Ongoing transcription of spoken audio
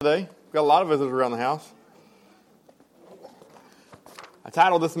Today, we've got a lot of visitors around the house. I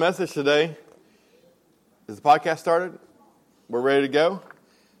titled this message today, is the podcast started? We're ready to go?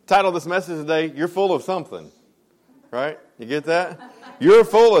 Titled this message today, You're Full of Something. Right? You get that? You're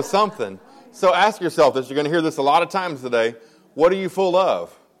full of something. So ask yourself this. You're going to hear this a lot of times today. What are you full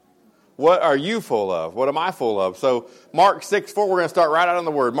of? What are you full of? What am I full of? So Mark 6:4, we're going to start right out on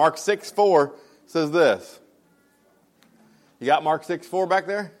the word. Mark 6:4 says this. You got Mark 6:4 back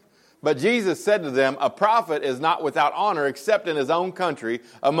there? But Jesus said to them, a prophet is not without honor except in his own country,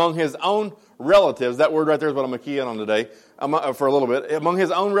 among his own relatives. That word right there is what I'm going to key in on today for a little bit. Among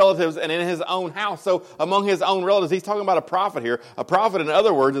his own relatives and in his own house. So among his own relatives, he's talking about a prophet here. A prophet, in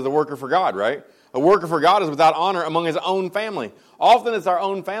other words, is a worker for God, right? A worker for God is without honor among his own family. Often it's our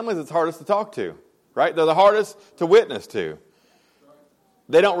own families that's hardest to talk to, right? They're the hardest to witness to.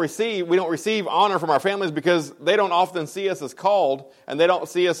 We don't receive honor from our families because they don't often see us as called, and they don't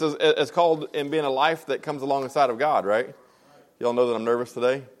see us as called in being a life that comes alongside of God, right? Y'all know that I'm nervous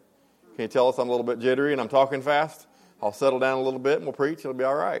today? Can you tell us I'm a little bit jittery and I'm talking fast? I'll settle down a little bit and we'll preach. It'll be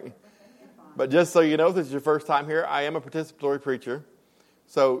all right. But just so you know, if this is your first time here, I am a participatory preacher.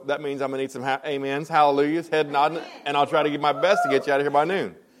 So that means I'm going to need some amens, hallelujahs, head nodding, and I'll try to give my best to get you out of here by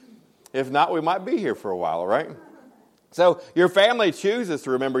noon. If not, we might be here for a while, all right? So your family chooses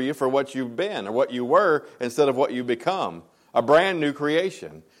to remember you for what you've been or what you were instead of what you become. A brand new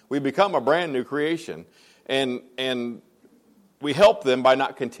creation. We become a brand new creation. And we help them by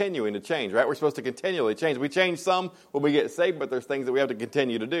not continuing to change, right? We're supposed to continually change. We change some when we get saved, but there's things that we have to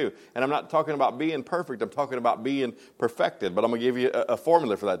continue to do. And I'm not talking about being perfect. I'm talking about being perfected. But I'm going to give you a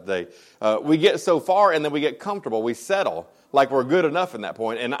formula for that today. We get so far and then we get comfortable. We settle like we're good enough in that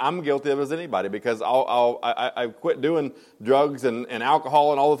point. And I'm guilty of it as anybody because I quit doing drugs and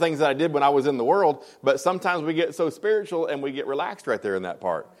alcohol and all the things that I did when I was in the world. But sometimes we get so spiritual and we get relaxed right there in that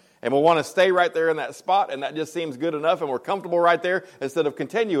part. And we'll want to stay right there in that spot, and that just seems good enough, and we're comfortable right there instead of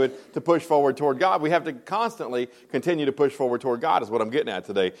continuing to push forward toward God. We have to constantly continue to push forward toward God is what I'm getting at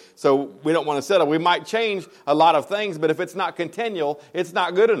today. So we don't want to settle. We might change a lot of things, but if it's not continual, it's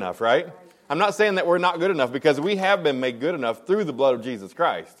not good enough, right? I'm not saying that we're not good enough because we have been made good enough through the blood of Jesus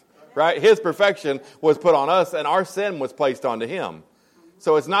Christ, right? His perfection was put on us, and our sin was placed onto him.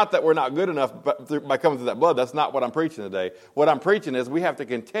 So it's not that we're not good enough by coming through that blood. That's not what I'm preaching today. What I'm preaching is we have to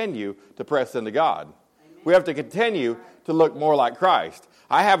continue to press into God. Amen. We have to continue to look more like Christ.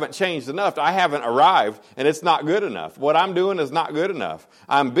 I haven't changed enough. I haven't arrived, and it's not good enough. What I'm doing is not good enough.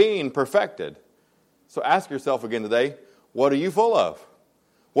 I'm being perfected. So ask yourself again today, what are you full of?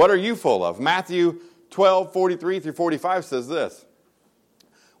 What are you full of? Matthew 12:43 through 45 says this.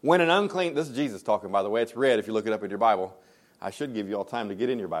 When an unclean, this is Jesus talking, by the way. It's red if you look it up in your Bible. I should give you all time to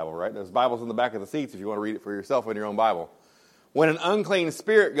get in your Bible, right? There's Bibles in the back of the seats if you want to read it for yourself in your own Bible. When an unclean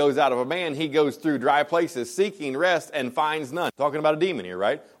spirit goes out of a man, he goes through dry places seeking rest and finds none. Talking about a demon here,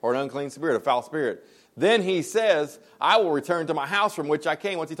 right? Or an unclean spirit, a foul spirit. Then he says, I will return to my house from which I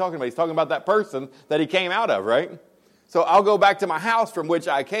came. What's he talking about? He's talking about that person that he came out of, right? So I'll go back to my house from which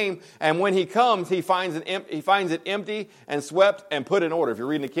I came, and when he comes, he finds it empty and swept and put in order. If you're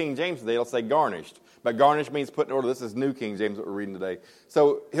reading the King James today, it'll say garnished. But garnished means put in order. This is New King James that we're reading today.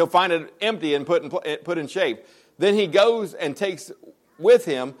 So he'll find it empty and put in shape. Then he goes and takes with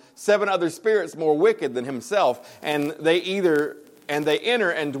him 7 other spirits more wicked than himself, and they enter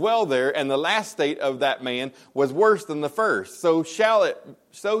and dwell there, and the last state of that man was worse than the first. So shall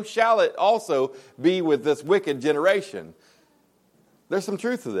it also be with this wicked generation. There's some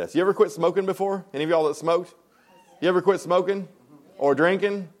truth to this. You ever quit smoking before? Any of y'all that smoked? You ever quit smoking or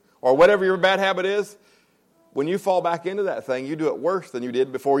drinking or whatever your bad habit is? When you fall back into that thing, you do it worse than you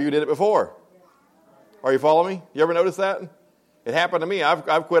did before you did it before. Are you following me? You ever notice that? It happened to me.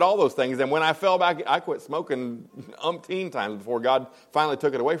 I've quit all those things. And when I fell back, I quit smoking umpteen times before God finally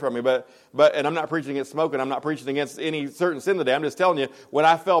took it away from me. But and I'm not preaching against smoking. I'm not preaching against any certain sin today. I'm just telling you, when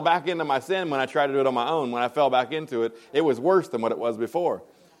I fell back into my sin, when I tried to do it on my own, when I fell back into it, it was worse than what it was before.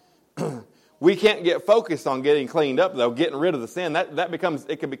 We can't get focused on getting cleaned up, though, getting rid of the sin.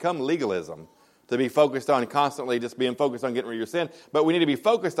 It can become legalism to be focused on constantly just being focused on getting rid of your sin. But we need to be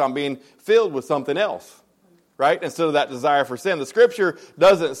focused on being filled with something else. Right? Instead of that desire for sin. The scripture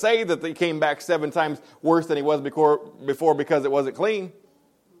doesn't say that he came back 7 times worse than he was before because it wasn't clean.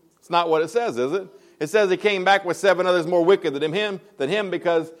 It's not what it says, is it? It says he came back with 7 others more wicked than him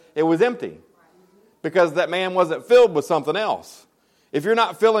because it was empty. Because that man wasn't filled with something else. If you're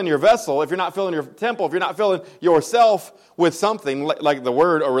not filling your vessel, if you're not filling your temple, if you're not filling yourself with something like the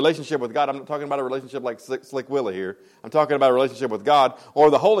Word or relationship with God, I'm not talking about a relationship like Slick Willie here. I'm talking about a relationship with God or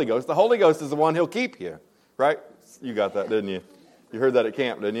the Holy Ghost. The Holy Ghost is the one He'll keep you, right? You got that, didn't you? You heard that at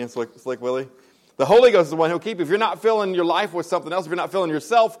camp, didn't you, Slick Willie? The Holy Ghost is the one who'll keep you. If you're not filling your life with something else, if you're not filling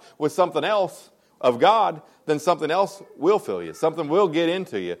yourself with something else of God, then something else will fill you. Something will get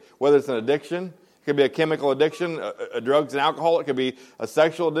into you, whether it's an addiction. It could be a chemical addiction, a drugs and alcohol. It could be a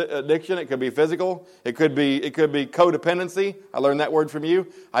sexual addiction. It could be physical. It could be codependency. I learned that word from you.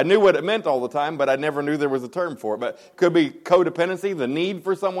 I knew what it meant all the time, but I never knew there was a term for it. But it could be codependency, the need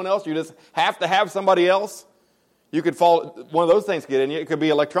for someone else. You just have to have somebody else. You could fall, one of those things get in you. It could be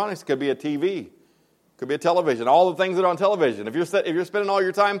electronics. It could be a TV. It could be a television. All the things that are on television. If you're spending all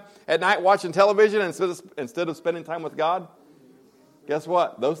your time at night watching television instead of spending time with God, guess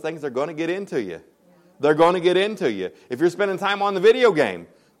what? Those things are going to get into you. They're going to get into you. If you're spending time on the video game,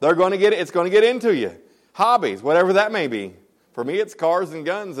 it's going to get into you. Hobbies, whatever that may be. For me, it's cars and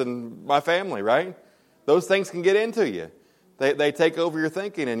guns and my family, right? Those things can get into you. They take over your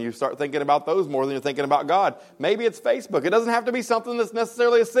thinking, and you start thinking about those more than you're thinking about God. Maybe it's Facebook. It doesn't have to be something that's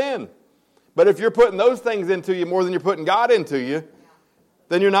necessarily a sin. But if you're putting those things into you more than you're putting God into you,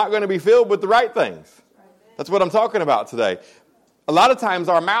 then you're not going to be filled with the right things. That's what I'm talking about today. A lot of times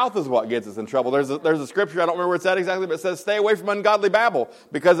our mouth is what gets us in trouble. There's a scripture, I don't remember where it's at exactly, but it says stay away from ungodly babble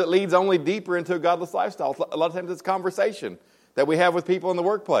because it leads only deeper into a godless lifestyle. A lot of times it's conversation that we have with people in the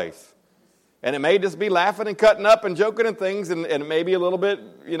workplace. And it may just be laughing and cutting up and joking and things, and it may be a little bit,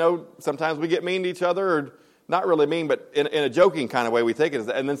 sometimes we get mean to each other, or not really mean, but in a joking kind of way we take it,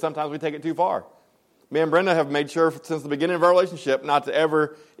 and then sometimes we take it too far. Me and Brenda have made sure since the beginning of our relationship not to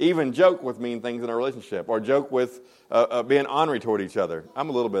ever even joke with mean things in our relationship or joke with being ornery toward each other. I'm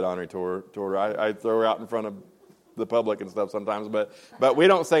a little bit ornery toward her. I throw her out in front of the public and stuff sometimes, but we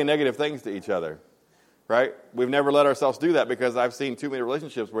don't say negative things to each other, right? We've never let ourselves do that because I've seen too many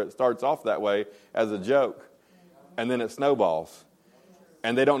relationships where it starts off that way as a joke, and then it snowballs.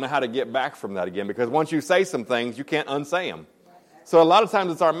 And they don't know how to get back from that again because once you say some things, you can't unsay them. So a lot of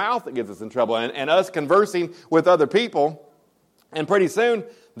times it's our mouth that gets us in trouble and us conversing with other people. And pretty soon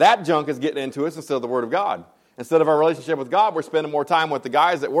that junk is getting into us instead of the Word of God. Instead of our relationship with God, we're spending more time with the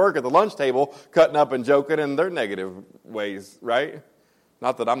guys at work at the lunch table cutting up and joking in their negative ways, right?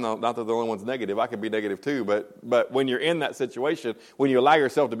 Not that the only one's negative. I could be negative too. But when you're in that situation, when you allow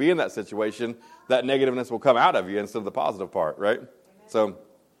yourself to be in that situation, that negativeness will come out of you instead of the positive part, right? So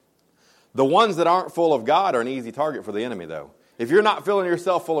the ones that aren't full of God are an easy target for the enemy, though. If you're not filling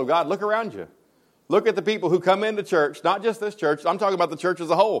yourself full of God, look around you. Look at the people who come into church, not just this church. I'm talking about the church as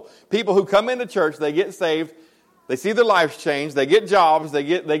a whole. People who come into church, they get saved, they see their lives change, they get jobs, they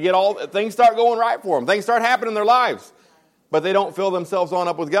get all things start going right for them. Things start happening in their lives. But they don't fill themselves on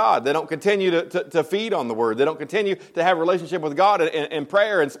up with God. They don't continue to feed on the Word. They don't continue to have a relationship with God and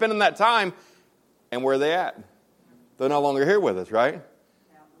prayer and spending that time. And where are they at? They're no longer here with us, right?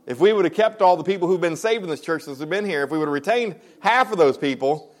 If we would have kept all the people who've been saved in this church since we've been here, if we would have retained half of those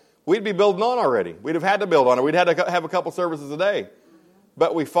people, we'd be building on already. We'd have had to build on it. We'd had to have a couple services a day.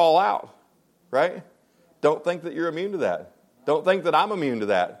 But we fall out, right? Don't think that you're immune to that. Don't think that I'm immune to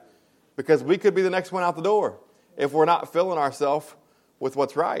that. Because we could be the next one out the door if we're not filling ourselves with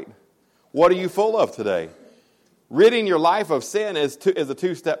what's right. What are you full of today? Ridding your life of sin is a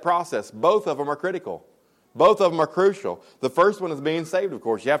two-step process. Both of them are critical. Both of them are crucial. The first one is being saved, of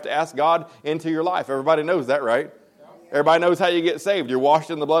course. You have to ask God into your life. Everybody knows that, right? Everybody knows how you get saved. You're washed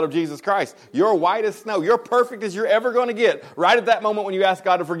in the blood of Jesus Christ. You're white as snow. You're perfect as you're ever going to get right at that moment when you ask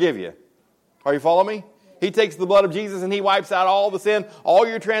God to forgive you. Are you following me? He takes the blood of Jesus and He wipes out all the sin, all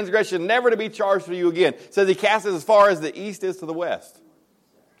your transgression, never to be charged for you again. Says He casts it as far as the east is to the west.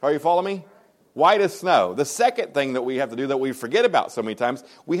 Are you following me? White as snow. The second thing that we have to do that we forget about so many times,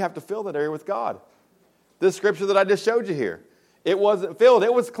 we have to fill that area with God. This scripture that I just showed you here, it wasn't filled.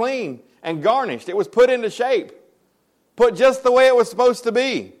 It was clean and garnished. It was put into shape. Put just the way it was supposed to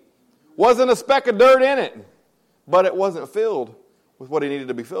be. Wasn't a speck of dirt in it. But it wasn't filled with what it needed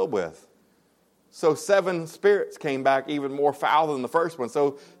to be filled with. So 7 spirits came back even more foul than the first one.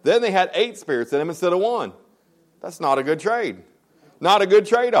 So then they had 8 spirits in them instead of 1. That's not a good trade. Not a good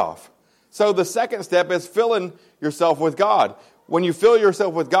trade-off. So the second step is filling yourself with God. When you fill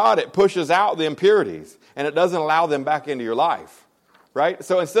yourself with God, it pushes out the impurities. And it doesn't allow them back into your life. Right?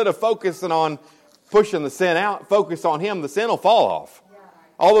 So instead of focusing on pushing the sin out, focus on Him, the sin will fall off.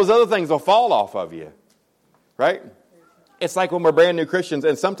 All those other things will fall off of you. Right? It's like when we're brand new Christians,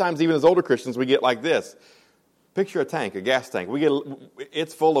 and sometimes even as older Christians, we get like this. Picture a tank, a gas tank.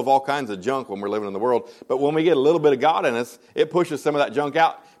 It's full of all kinds of junk when we're living in the world. But when we get a little bit of God in us, it pushes some of that junk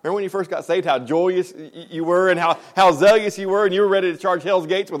out. Remember when you first got saved, how joyous you were and how zealous you were, and you were ready to charge hell's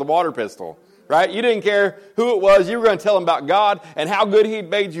gates with a water pistol. Right? You didn't care who it was. You were going to tell them about God and how good He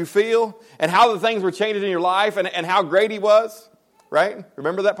made you feel and how the things were changing in your life and how great He was. right?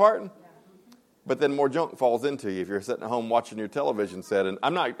 Remember that part? But then more junk falls into you if you're sitting at home watching your television set. And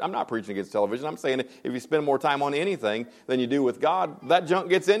I'm not preaching against television. I'm saying if you spend more time on anything than you do with God, that junk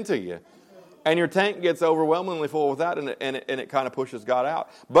gets into you. And your tank gets overwhelmingly full with that, and it kind of pushes God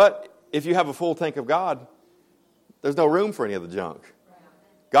out. But if you have a full tank of God, there's no room for any of the junk.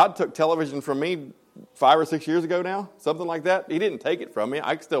 God took television from me 5 or 6 years ago now, something like that. He didn't take it from me.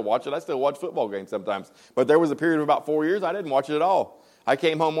 I can still watch it. I still watch football games sometimes. But there was a period of about 4 years I didn't watch it at all. I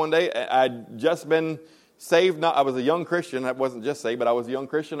came home one day. I'd just been saved. I was a young Christian. I wasn't just saved, but I was a young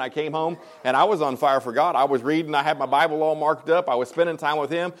Christian. I came home, and I was on fire for God. I was reading. I had my Bible all marked up. I was spending time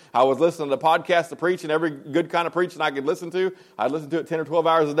with Him. I was listening to podcasts to preach, and every good kind of preaching I could listen to. I'd listen to it 10 or 12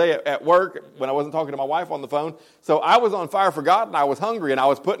 hours a day at work when I wasn't talking to my wife on the phone. So I was on fire for God, and I was hungry, and I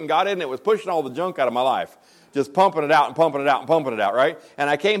was putting God in, and it was pushing all the junk out of my life. Just pumping it out and pumping it out and pumping it out, right? And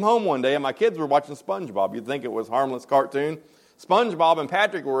I came home one day, and my kids were watching SpongeBob. You'd think it was a harmless cartoon. SpongeBob and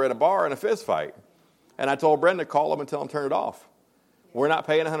Patrick were at a bar in a fist fight. And I told Brenda, call them and tell them to turn it off. We're not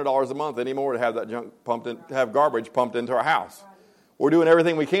paying $100 a month anymore to have that junk pumped in, to have garbage pumped into our house. We're doing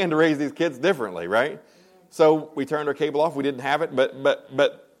everything we can to raise these kids differently, right? So we turned our cable off. We didn't have it,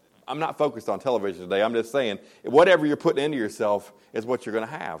 but I'm not focused on television today. I'm just saying, whatever you're putting into yourself is what you're going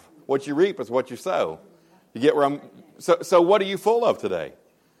to have. What you reap is what you sow. You get where I'm... So what are you full of today?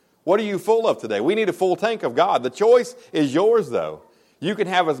 What are you full of today? We need a full tank of God. The choice is yours, though. You can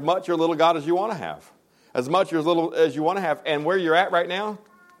have as much or little God as you want to have. As much or as little as you want to have. And where you're at right now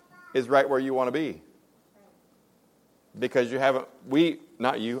is right where you want to be. Because you haven't,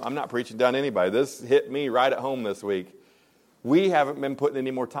 not you, I'm not preaching down anybody. This hit me right at home this week. We haven't been putting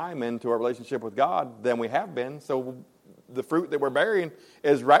any more time into our relationship with God than we have been. So the fruit that we're bearing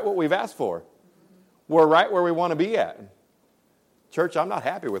is right what we've asked for. We're right where we want to be at. Church, I'm not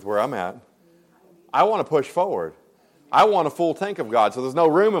happy with where I'm at. I want to push forward. I want a full tank of God, so there's no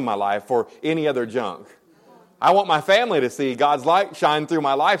room in my life for any other junk. I want my family to see God's light shine through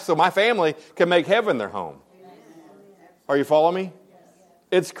my life so my family can make heaven their home. Are you following me?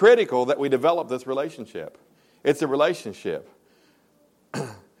 It's critical that we develop this relationship. It's a relationship.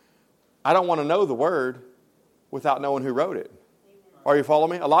 I don't want to know the Word without knowing who wrote it. Are you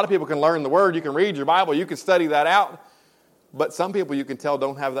following me? A lot of people can learn the Word. You can read your Bible. You can study that out. But some people you can tell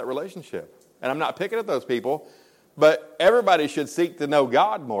don't have that relationship. And I'm not picking at those people. But everybody should seek to know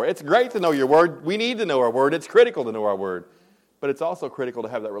God more. It's great to know your Word. We need to know our Word. It's critical to know our Word. But it's also critical to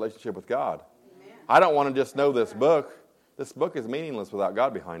have that relationship with God. Amen. I don't want to just know this book. This book is meaningless without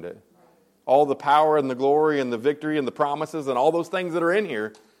God behind it. All the power and the glory and the victory and the promises and all those things that are in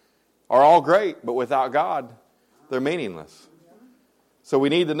here are all great. But without God, they're meaningless. So we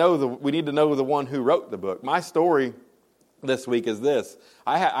need to know the one who wrote the book. My story this week is this.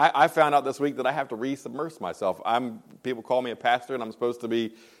 I found out this week that I have to re-submerge myself. People call me a pastor, and I'm supposed to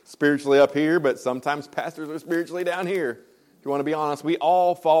be spiritually up here, but sometimes pastors are spiritually down here. If you want to be honest, we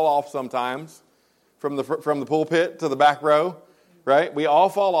all fall off sometimes from the pulpit to the back row, right? We all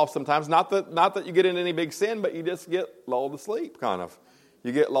fall off sometimes. Not that you get into any big sin, but you just get lulled to sleep, kind of.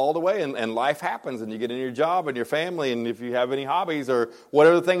 You get lulled away, and life happens, and you get in your job and your family, and if you have any hobbies or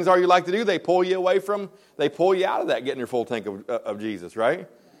whatever the things are you like to do, they pull you out of that, getting your full tank of Jesus, right?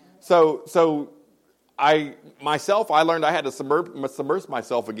 So I learned I had to submerge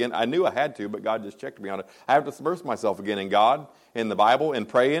myself again. I knew I had to, but God just checked me on it. I have to submerge myself again in God, in the Bible, in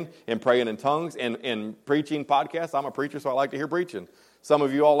praying in tongues, in preaching podcasts. I'm a preacher, so I like to hear preaching. Some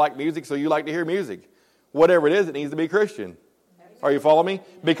of you all like music, so you like to hear music. Whatever it is, it needs to be Christian. Are you following me?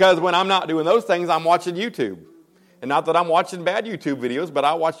 Because when I'm not doing those things, I'm watching YouTube. And not that I'm watching bad YouTube videos, but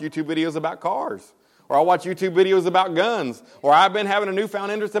I watch YouTube videos about cars. Or I watch YouTube videos about guns. Or I've been having a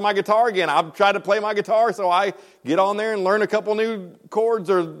newfound interest in my guitar again. I've tried to play my guitar, so I get on there and learn a couple new chords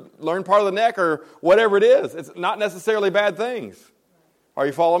or learn part of the neck or whatever it is. It's not necessarily bad things. Are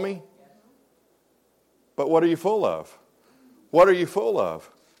you following me? But what are you full of? What are you full of?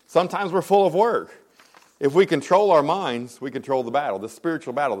 Sometimes we're full of work. If we control our minds, we control the battle, the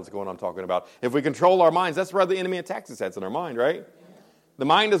spiritual battle that's going on I'm talking about. If we control our minds, that's where the enemy attacks us. It's in our mind, right? The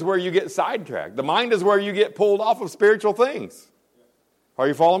mind is where you get sidetracked. The mind is where you get pulled off of spiritual things. Are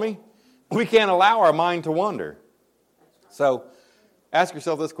you following me? We can't allow our mind to wander. So ask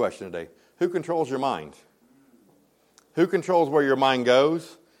yourself this question today. Who controls your mind? Who controls where your mind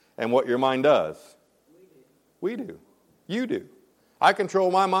goes and what your mind does? We do. You do. I control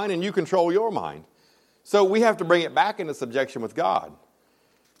my mind and you control your mind. So we have to bring it back into subjection with God.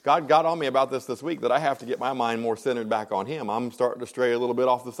 God got on me about this week, that I have to get my mind more centered back on Him. I'm starting to stray a little bit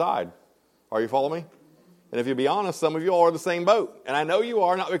off the side. Are you following me? And if you be honest, some of you all are the same boat. And I know you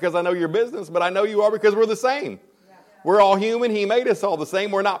are, not because I know your business, but I know you are because we're the same. We're all human. He made us all the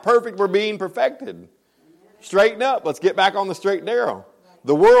same. We're not perfect. We're being perfected. Straighten up. Let's get back on the straight and narrow.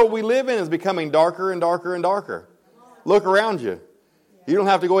 The world we live in is becoming darker and darker and darker. Look around you. You don't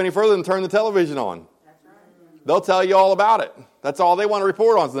have to go any further than turn the television on. They'll tell you all about it. That's all they want to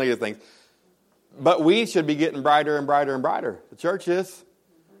report on is negative things. But we should be getting brighter and brighter and brighter. The church is.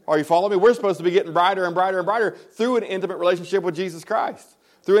 Are you following me? We're supposed to be getting brighter and brighter and brighter through an intimate relationship with Jesus Christ.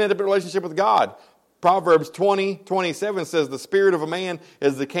 Through an intimate relationship with God. Proverbs 20:27 says, the spirit of a man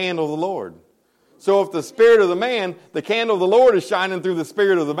is the candle of the Lord. So if the spirit of the man, the candle of the Lord is shining through the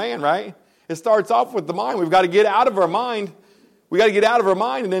spirit of the man, right? It starts off with the mind. We've got to get out of our mind. We've got to get out of our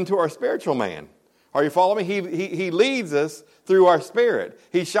mind and into our spiritual man. Are you following me? He leads us through our spirit.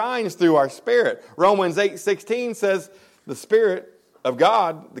 He shines through our spirit. Romans 8:16 says, the Spirit of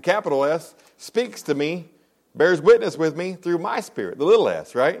God, the capital S, speaks to me, bears witness with me through my spirit, the little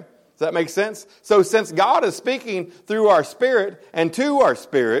s, right? Does that make sense? So since God is speaking through our spirit and to our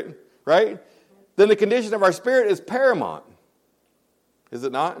spirit, right, then the condition of our spirit is paramount. Is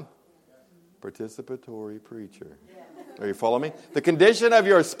it not? Participatory preacher. Are you following me? The condition of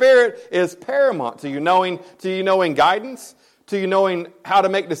your spirit is paramount to you knowing guidance, to you knowing how to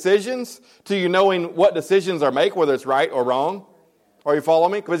make decisions, to you knowing what decisions are made, whether it's right or wrong. Are you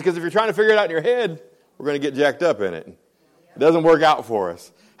following me? Because if you're trying to figure it out in your head, we're going to get jacked up in it. It doesn't work out for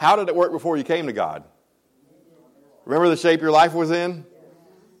us. How did it work before you came to God? Remember the shape your life was in?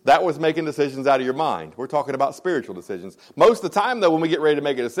 That was making decisions out of your mind. We're talking about spiritual decisions. Most of the time, though, when we get ready to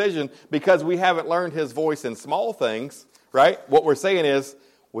make a decision, because we haven't learned His voice in small things, right? What we're saying is,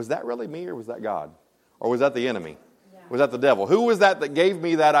 was that really me or was that God? Or was that the enemy? Was that the devil? Who was that gave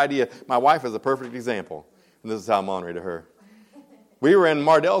me that idea? My wife is a perfect example. And this is how I'm honoring to her. We were in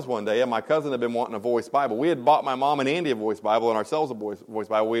Mardell's one day, and my cousin had been wanting a voice Bible. We had bought my mom and Andy a voice Bible and ourselves a voice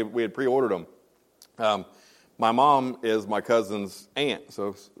Bible. We had pre-ordered them. My mom is my cousin's aunt,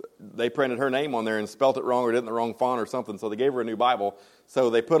 so they printed her name on there and spelt it wrong or did it in the wrong font or something, so they gave her a new Bible. So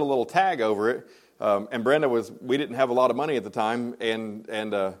they put a little tag over it, and Brenda we didn't have a lot of money at the time,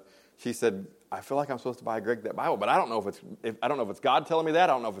 and she said, I feel like I'm supposed to buy Greg that Bible, but I don't know if it's God telling me that.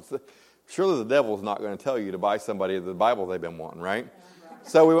 I don't know if it's surely the devil's not going to tell you to buy somebody the Bible they've been wanting, right?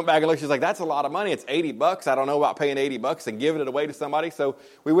 So we went back and looked. She's like, that's a lot of money. It's $80. I don't know about paying $80 and giving it away to somebody. So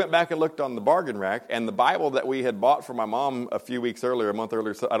we went back and looked on the bargain rack, and the Bible that we had bought for my mom a few weeks earlier, a month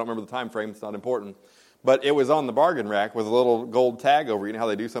earlier, so I don't remember the time frame. It's not important. But it was on the bargain rack with a little gold tag over it. You know how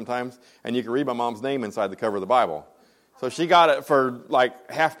they do sometimes? And you can read my mom's name inside the cover of the Bible. So she got it for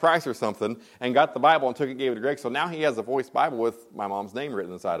like half price or something and got the Bible and took it and gave it to Greg. So now he has a voice Bible with my mom's name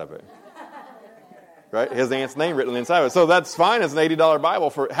written inside of it. Right? His aunt's name written on the inside of it. So that's fine as an $80 Bible.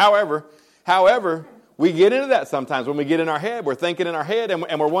 However, we get into that sometimes when we get in our head. We're thinking in our head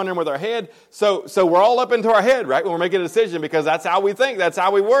and we're wondering with our head. So we're all up into our head, right, when we're making a decision because that's how we think. That's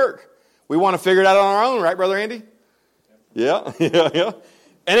how we work. We want to figure it out on our own, right, Brother Andy? Yeah. And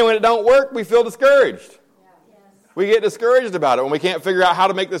then when it don't work, we feel discouraged. We get discouraged about it when we can't figure out how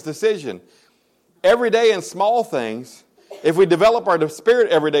to make this decision. Every day in small things, if we develop our spirit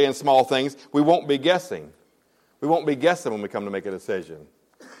every day in small things, we won't be guessing. We won't be guessing when we come to make a decision.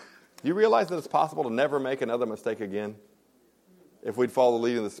 Do you realize that it's possible to never make another mistake again if we'd follow the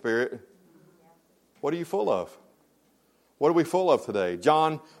leading of the Spirit? What are you full of? What are we full of today?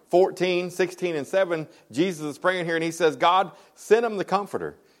 John 14:16 and 7, Jesus is praying here and he says, God, send them the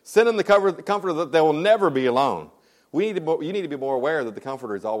Comforter. Send them the Comforter that they will never be alone. You need to be more aware that the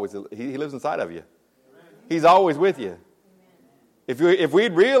Comforter is always, he lives inside of you. He's always with you. If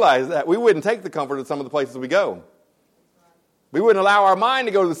we'd realize that, we wouldn't take the Comforter to some of the places we go. We wouldn't allow our mind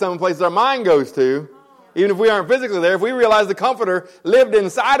to go to some of the places our mind goes to, even if we aren't physically there. If we realize the Comforter lived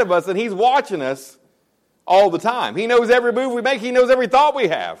inside of us and he's watching us all the time. He knows every move we make. He knows every thought we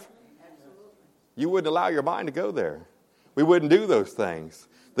have. You wouldn't allow your mind to go there. We wouldn't do those things.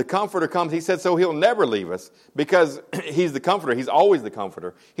 The Comforter comes. He said so he'll never leave us because he's the Comforter. He's always the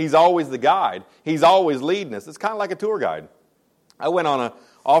Comforter. He's always the guide. He's always leading us. It's kind of like a tour guide. I went on an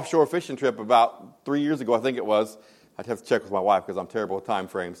offshore fishing trip about 3 years ago, I think it was. I'd have to check with my wife because I'm terrible with time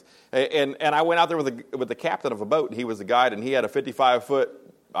frames. And I went out there with the captain of a boat, and he was the guide, and he had a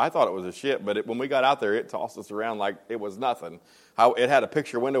 55-foot, I thought it was a ship, but when we got out there, it tossed us around like it was nothing. It had a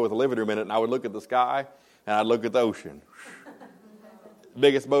picture window with a living room in it, and I would look at the sky, and I'd look at the ocean.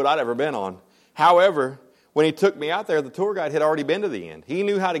 Biggest boat I'd ever been on. However, when he took me out there, the tour guide had already been to the end. He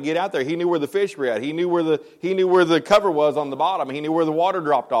knew how to get out there. He knew where the fish were at. He knew where the cover was on the bottom. He knew where the water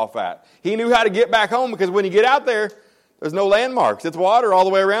dropped off at. He knew how to get back home because when you get out there, there's no landmarks. It's water all the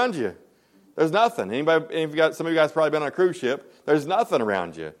way around you. There's nothing. Some of you guys probably been on a cruise ship. There's nothing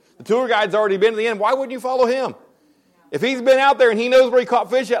around you. The tour guide's already been to the end. Why wouldn't you follow him? If he's been out there and he knows where he caught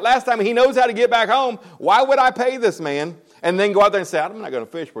fish at last time and he knows how to get back home, why would I pay this man and then go out there and say, I'm not going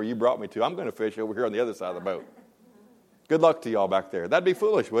to fish where you brought me to. I'm going to fish over here on the other side of the boat. Good luck to y'all back there. That'd be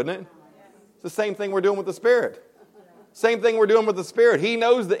foolish, wouldn't it? It's the same thing we're doing with the Spirit. Same thing we're doing with the Spirit. He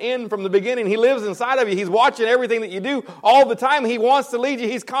knows the end from the beginning. He lives inside of you. He's watching everything that you do all the time. He wants to lead you.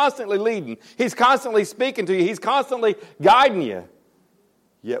 He's constantly leading. He's constantly speaking to you. He's constantly guiding you.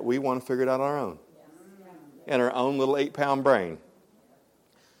 Yet we want to figure it out on our own. In our own little 8-pound brain.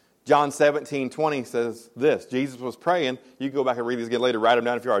 John 17:20 says this. Jesus was praying. You can go back and read these again later. Write them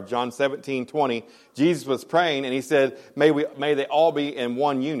down if you are. John 17:20. Jesus was praying and he said, may they all be in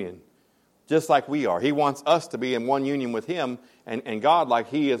one union. Just like we are. He wants us to be in one union with him and God like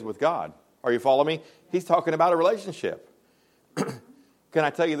he is with God. Are you following me? He's talking about a relationship. Can I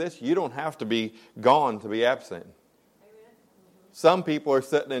tell you this? You don't have to be gone to be absent. Some people are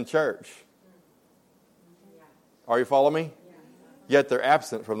sitting in church. Are you following me? Yet they're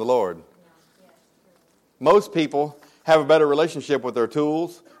absent from the Lord. Most people have a better relationship with their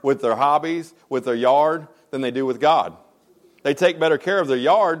tools, with their hobbies, with their yard than they do with God. They take better care of their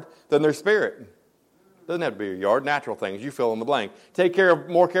yard than their spirit. Doesn't have to be your yard. Natural things. You fill in the blank. Take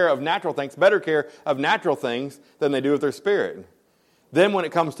more care of natural things, better care of natural things than they do with their spirit. Then when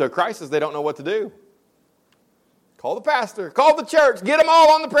it comes to a crisis, they don't know what to do. Call the pastor. Call the church. Get them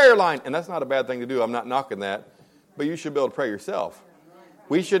all on the prayer line. And that's not a bad thing to do. I'm not knocking that. But you should be able to pray yourself.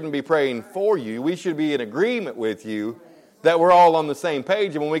 We shouldn't be praying for you. We should be in agreement with you that we're all on the same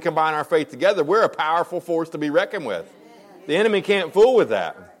page. And when we combine our faith together, we're a powerful force to be reckoned with. The enemy can't fool with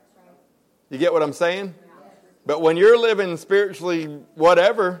that. You get what I'm saying? But when you're living spiritually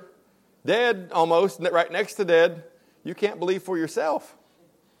whatever, dead almost, right next to dead, you can't believe for yourself.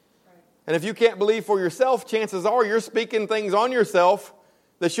 And if you can't believe for yourself, chances are you're speaking things on yourself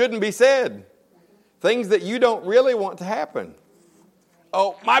that shouldn't be said. Things that you don't really want to happen.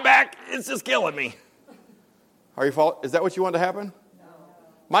 Oh, my back, it's just killing me. Are you Is that what you want to happen? No.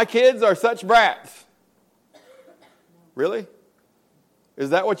 My kids are such brats. Really?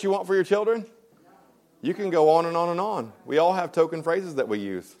 Is that what you want for your children? You can go on and on and on. We all have token phrases that we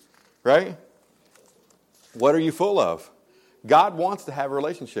use, right? What are you full of? God wants to have a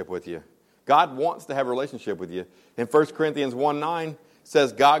relationship with you. God wants to have a relationship with you. In 1 Corinthians 1:9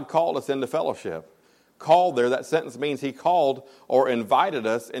 says God called us into fellowship. Called there, that sentence means he called or invited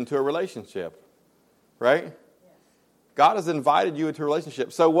us into a relationship. Right? Yes. God has invited you into a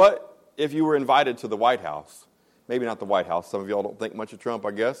relationship. So what if you were invited to the White House? Maybe not the White House. Some of y'all don't think much of Trump,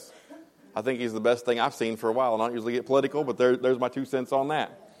 I guess. I think he's the best thing I've seen for a while. I don't usually get political, but there's my 2 cents on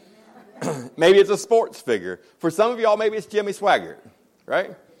that. Maybe it's a sports figure. For some of y'all, maybe it's Jimmy Swaggart,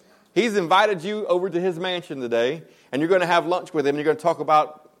 right? He's invited you over to his mansion today, and you're going to have lunch with him, and you're going to talk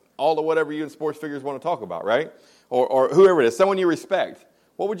about all of whatever you and sports figures want to talk about, right? Or whoever it is, someone you respect.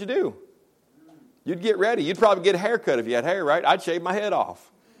 What would you do? You'd get ready. You'd probably get a haircut if you had hair, right? I'd shave my head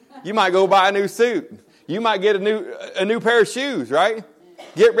off. You might go buy a new suit. You might get a new pair of shoes, right?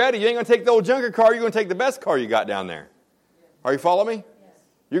 Get ready. You ain't going to take the old junker car. You're going to take the best car you got down there. Are you following me?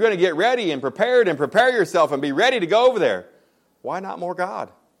 You're going to get ready and prepared and prepare yourself and be ready to go over there. Why not more God?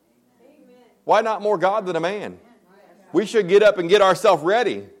 Why not more God than a man? We should get up and get ourselves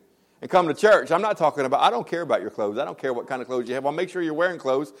ready and come to church. I'm not talking about, I don't care about your clothes. I don't care what kind of clothes you have. I'll make sure you're wearing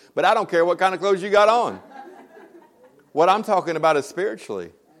clothes, but I don't care what kind of clothes you got on. What I'm talking about is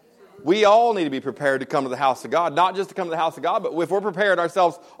spiritually. We all need to be prepared to come to the house of God. Not just to come to the house of God, but if we're prepared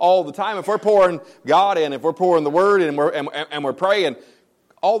ourselves all the time, if we're pouring God in, if we're pouring the Word in, and we're praying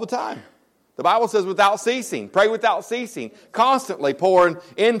all the time. The Bible says without ceasing. Pray without ceasing. Constantly pouring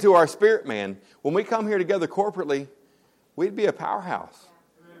into our spirit man. When we come here together corporately, we'd be a powerhouse.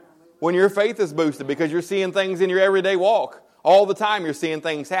 When your faith is boosted because you're seeing things in your everyday walk. All the time you're seeing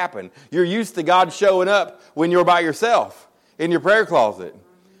things happen. You're used to God showing up when you're by yourself in your prayer closet.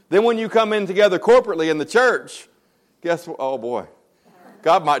 Then when you come in together corporately in the church, guess what? Oh boy.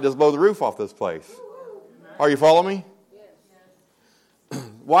 God might just blow the roof off this place. Are you following me?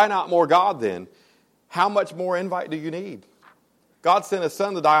 Why not more God then? How much more invite do you need? God sent His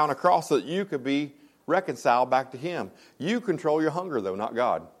Son to die on a cross so that you could be reconciled back to Him. You control your hunger though, not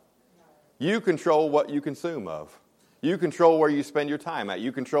God. You control what you consume of. You control where you spend your time at.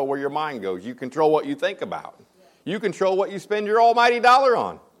 You control where your mind goes. You control what you think about. You control what you spend your almighty dollar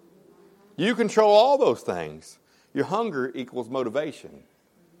on. You control all those things. Your hunger equals motivation.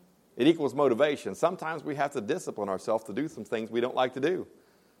 It equals motivation. Sometimes we have to discipline ourselves to do some things we don't like to do.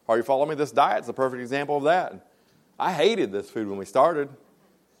 Are you following me? This diet's a perfect example of that. I hated this food when we started.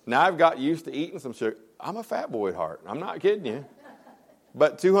 Now I've got used to eating some sugar. I'm a fat boy at heart. I'm not kidding you.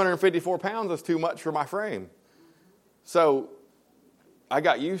 But 254 pounds is too much for my frame. So I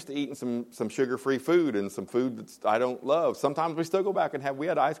got used to eating some sugar-free food and some food that I don't love. Sometimes we still go back and we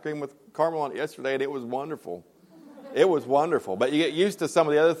had ice cream with caramel on it yesterday, and it was wonderful. It was wonderful. But you get used to some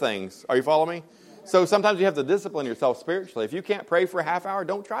of the other things. Are you following me? So sometimes you have to discipline yourself spiritually. If you can't pray for a half hour,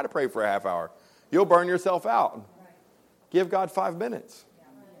 don't try to pray for a half hour. You'll burn yourself out. Give God 5 minutes.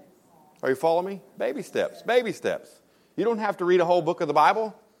 Are you following me? Baby steps. Baby steps. You don't have to read a whole book of the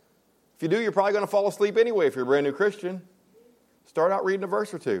Bible. If you do, you're probably going to fall asleep anyway if you're a brand new Christian. Start out reading a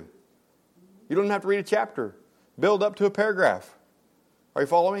verse or two. You don't have to read a chapter. Build up to a paragraph. Are you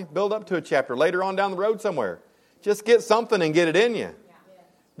following me? Build up to a chapter later on down the road somewhere. Just get something and get it in you.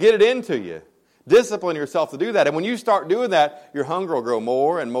 Get it into you. Discipline yourself to do that. And when you start doing that, your hunger will grow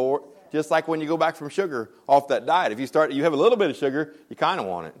more and more. Just like when you go back from sugar off that diet. If you have a little bit of sugar, you kind of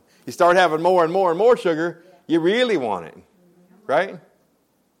want it. You start having more and more and more sugar, you really want it. Right?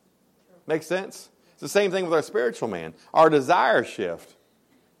 Makes sense? It's the same thing with our spiritual man. Our desires shift.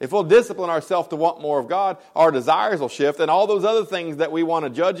 If we'll discipline ourselves to want more of God, our desires will shift, and all those other things that we want to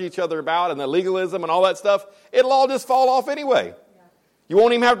judge each other about and the legalism and all that stuff, it'll all just fall off anyway. You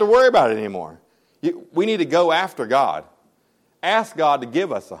won't even have to worry about it anymore. We need to go after God. Ask God to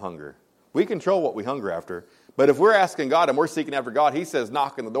give us a hunger. We control what we hunger after. But if we're asking God and we're seeking after God, He says,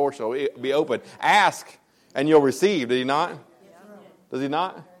 knock and the door shall be open. Ask and you'll receive. Did He not? Does He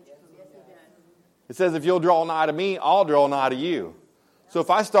not? It says, if you'll draw nigh to me, I'll draw nigh to you. So if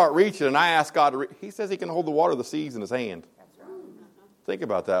I start reaching and I ask God to He says He can hold the water of the seas in His hand. Think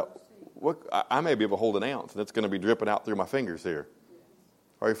about that. I may be able to hold an ounce and it's going to be dripping out through my fingers here.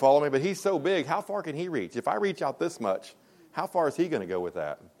 Are you following me? But He's so big, how far can He reach? If I reach out this much, how far is He going to go with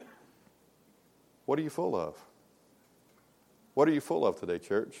that? What are you full of? What are you full of today,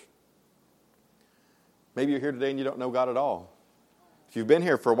 church? Maybe you're here today and you don't know God at all. If you've been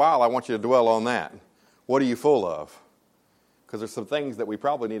here for a while, I want you to dwell on that. What are you full of? Because there's some things that we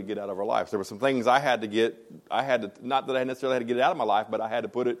probably need to get out of our lives. There were some things not that I necessarily had to get it out of my life, but I had to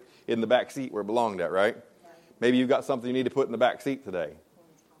put it in the back seat where it belonged at, right? Maybe you've got something you need to put in the back seat today.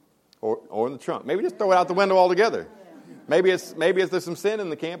 Or in the trunk. Maybe just throw it out the window altogether. Maybe there's some sin in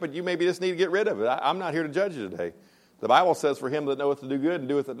the camp, but you maybe just need to get rid of it. I'm not here to judge you today. The Bible says, for him that knoweth to do good and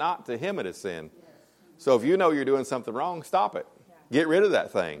doeth it not, to him it is sin. So if you know you're doing something wrong, stop it. Get rid of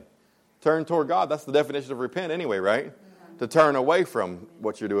that thing. Turn toward God. That's the definition of repent anyway, right? To turn away from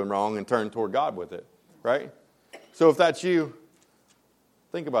what you're doing wrong and turn toward God with it, right? So if that's you,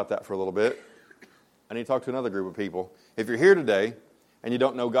 think about that for a little bit. I need to talk to another group of people. If you're here today and you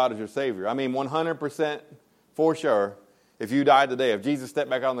don't know God as your Savior, 100% for sure, if you died today, if Jesus stepped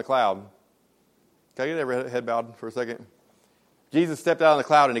back out on the cloud, can I get every head bowed for a second? Jesus stepped out on the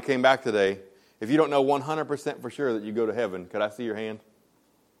cloud and He came back today. If you don't know 100% for sure that you go to heaven, could I see your hand?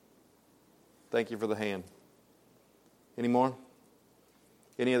 Thank you for the hand. Any more?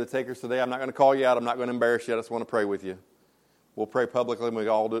 Any of the takers today? I'm not going to call you out. I'm not going to embarrass you. I just want to pray with you. We'll pray publicly and we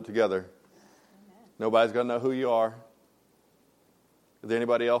all do it together. Nobody's going to know who you are. Is there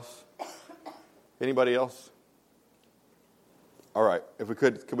anybody else? Anybody else? All right. If we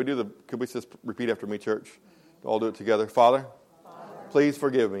could we just repeat after me, church? All do it together. Father, please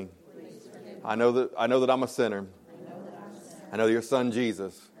forgive me. I know that I'm a sinner. I know that your Son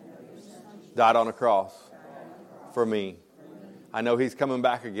Jesus died on a cross for me. I know He's coming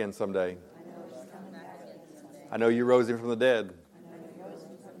back again someday. I know you rose Him from the dead.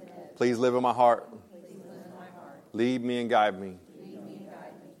 Please live in my heart. Lead me and guide me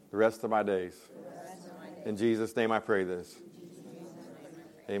the rest of my days. In Jesus' name I pray this.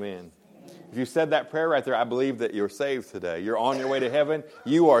 Amen. If you said that prayer right there, I believe that you're saved today. You're on your way to heaven.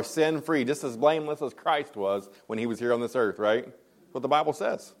 You are sin-free, just as blameless as Christ was when He was here on this earth, right? That's what the Bible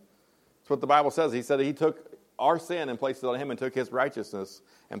says. That's what the Bible says. He said that He took our sin and placed it on Him and took His righteousness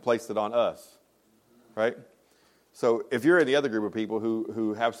and placed it on us, right? So if you're in the other group of people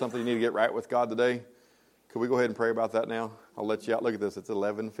who have something you need to get right with God today, could we go ahead and pray about that now? I'll let you out. Look at this. It's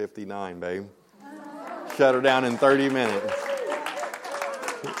 11:59, babe. Shut her down in 30 minutes.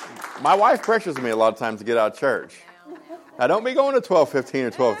 My wife pressures me a lot of times to get out of church. Now, don't be going to 12:15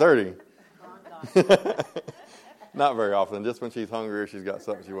 or 12:30. Not very often. Just when she's hungry or she's got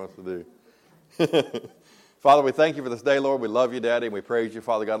something she wants to do. Father, we thank you for this day, Lord. We love you, Daddy, and we praise you,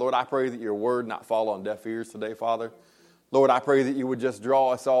 Father God. Lord, I pray that your word not fall on deaf ears today, Father. Lord, I pray that you would just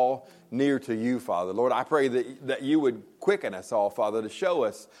draw us all near to you, Father. Lord, I pray that you would quicken us all, Father, to show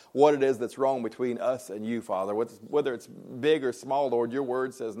us what it is that's wrong between us and you, Father. Whether it's big or small, Lord, your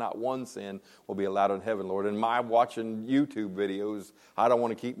word says not one sin will be allowed in heaven, Lord. And my watching YouTube videos, I don't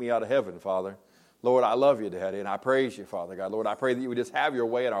want to keep me out of heaven, Father. Lord, I love you, Daddy, and I praise you, Father God. Lord, I pray that you would just have your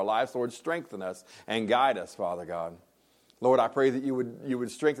way in our lives. Lord, strengthen us and guide us, Father God. Lord, I pray that you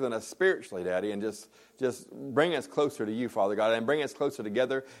would strengthen us spiritually, Daddy, and just bring us closer to you, Father God, and bring us closer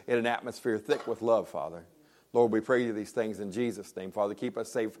together in an atmosphere thick with love, Father. Lord, we pray you these things in Jesus' name. Father, keep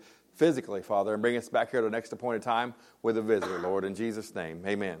us safe physically, Father, and bring us back here to the next appointed time with a visitor, Lord, in Jesus' name.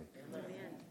 Amen.